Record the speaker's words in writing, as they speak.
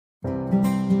Hello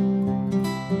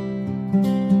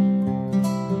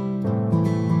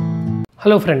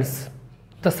friends,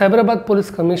 the Cyberabad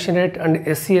Police Commissionerate and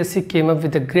SCSC came up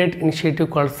with a great initiative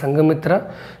called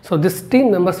Sangamitra. So this team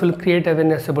members will create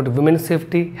awareness about women's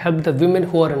safety, help the women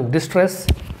who are in distress,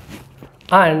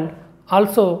 and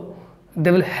also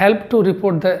they will help to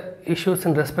report the issues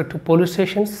in respect to police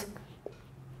stations.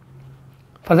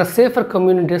 For the safer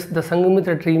communities, the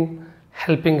Sangamitra team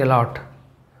helping a lot.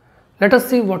 Let us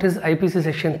see what is IPC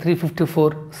section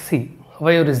 354C,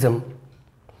 Voyeurism.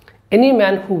 Any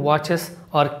man who watches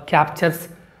or captures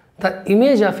the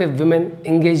image of a woman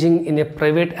engaging in a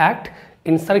private act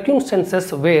in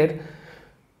circumstances where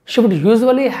she would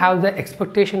usually have the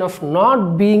expectation of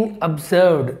not being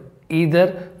observed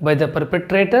either by the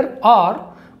perpetrator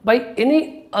or by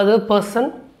any other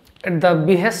person at the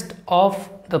behest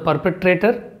of the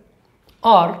perpetrator,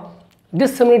 or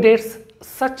disseminates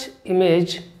such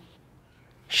image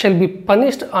shall be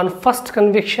punished on first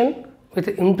conviction with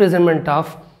imprisonment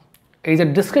of either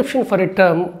description for a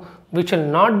term which will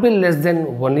not be less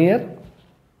than 1 year,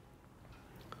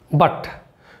 but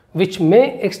which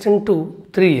may extend to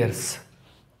 3 years,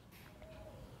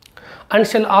 and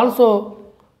shall also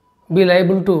be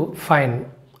liable to fine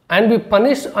and be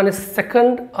punished on a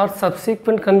second or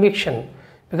subsequent conviction,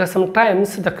 because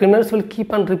sometimes the criminals will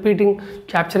keep on repeating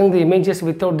capturing the images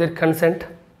without their consent.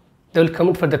 They will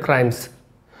commit for the crimes.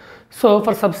 So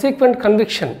for subsequent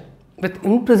conviction with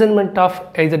imprisonment of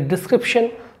either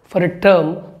description for a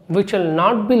term which will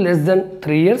not be less than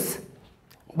 3 years,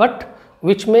 but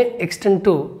which may extend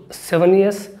to 7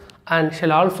 years, and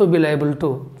shall also be liable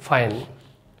to fine.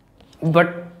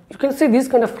 But you can see these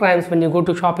kind of crimes when you go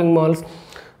to shopping malls,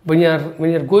 when you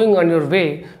are going on your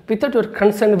way without your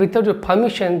consent, without your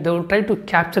permission. They will try to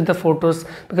capture the photos,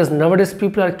 because nowadays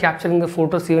people are capturing the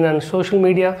photos even on social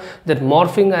media. They're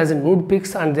morphing as in nude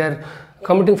pics, and they're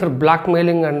committing for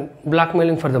blackmailing and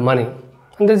blackmailing for the money.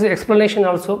 And there is an explanation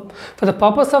also. For the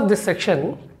purpose of this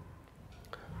section,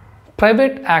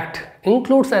 private act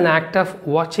includes an act of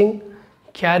watching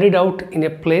carried out in a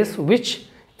place which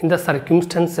in the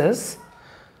circumstances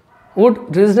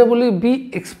would reasonably be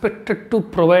expected to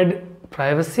provide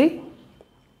privacy,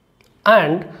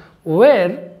 and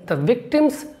where the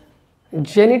victim's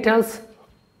genitals,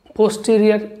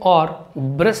 posterior or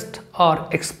breast are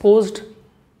exposed,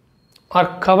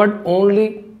 are covered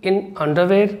only in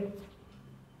underwear,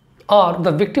 or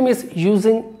the victim is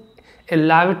using a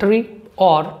lavatory,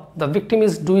 or the victim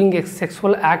is doing a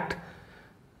sexual act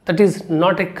that is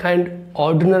not a kind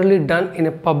ordinarily done in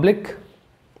a public,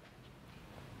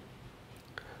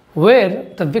 where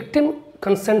the victim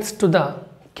consents to the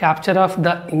capture of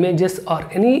the images or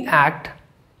any act,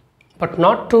 but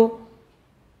not to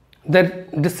their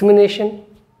dissemination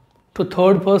to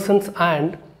third persons,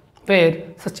 and where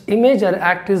such image or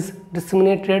act is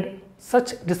disseminated,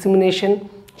 such dissemination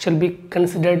shall be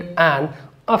considered an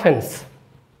offense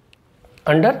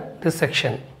under this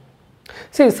section.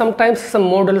 See, sometimes some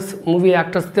models, movie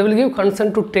actors, they will give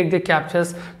consent to take the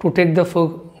captures, to take the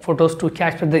photos, to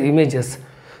capture the images.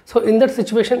 So in that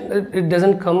situation, it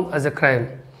doesn't come as a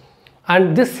crime.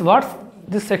 And this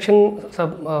section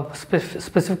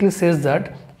specifically says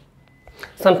that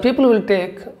some people will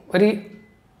take very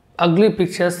ugly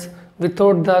pictures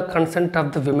without the consent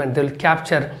of the women. They will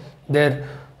capture their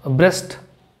breast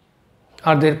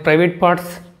or their private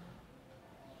parts,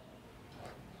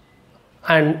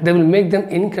 and they will make them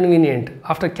inconvenient.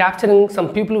 After capturing,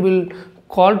 some people will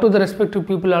call to the respective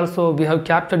people also, we have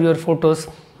captured your photos,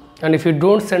 and if you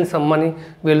don't send some money,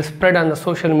 we will spread on the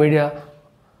social media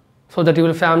so that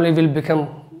your family will become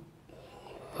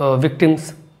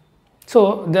victims.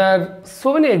 So there are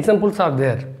so many examples are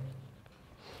there.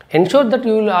 Ensure that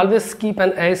you will always keep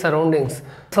an eye surroundings.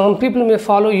 Some people may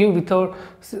follow you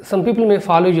some people may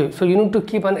follow you, so you need to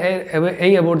keep an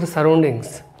eye about the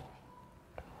surroundings.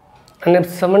 And if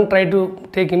someone try to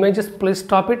take images, please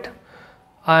stop it.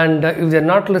 And if they are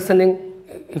not listening,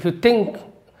 if you think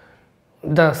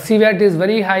the severity is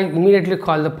very high, immediately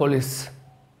call the police.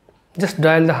 Just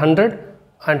dial the 100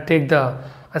 and take the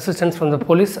assistance from the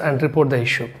police and report the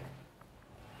issue.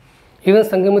 Even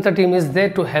Sangamitra team is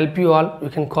there to help you all. You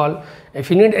can call.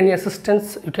 If you need any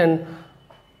assistance, you can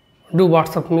do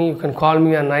WhatsApp me. You can call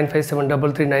me on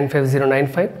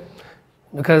 95733950955,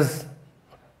 because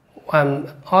I'm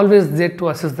always there to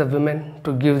assist the women,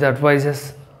 to give the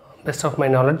advices best of my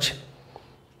knowledge.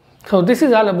 So this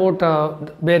is all about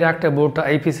bare act about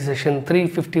IPC section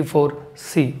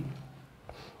 354C.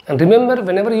 And remember,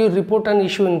 whenever you report an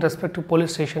issue in respect to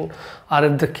police station or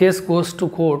if the case goes to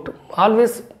court,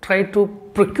 always try to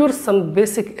procure some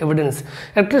basic evidence.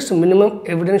 At least minimum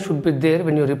evidence should be there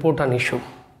when you report an issue.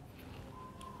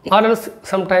 Or else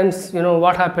sometimes,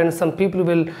 what happens, some people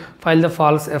will file the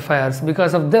false FIRs.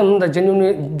 Because of them, the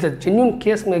genuine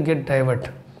case may get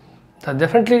diverted.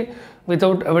 Definitely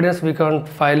without evidence we can't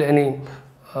file any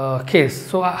case.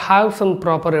 So have some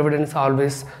proper evidence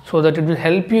always, so that it will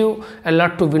help you a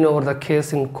lot to win over the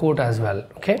case in court as well.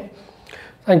 Okay.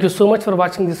 Thank you so much for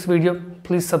watching this video.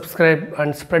 Please subscribe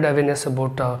and spread awareness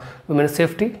about women's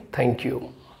safety. Thank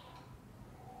you.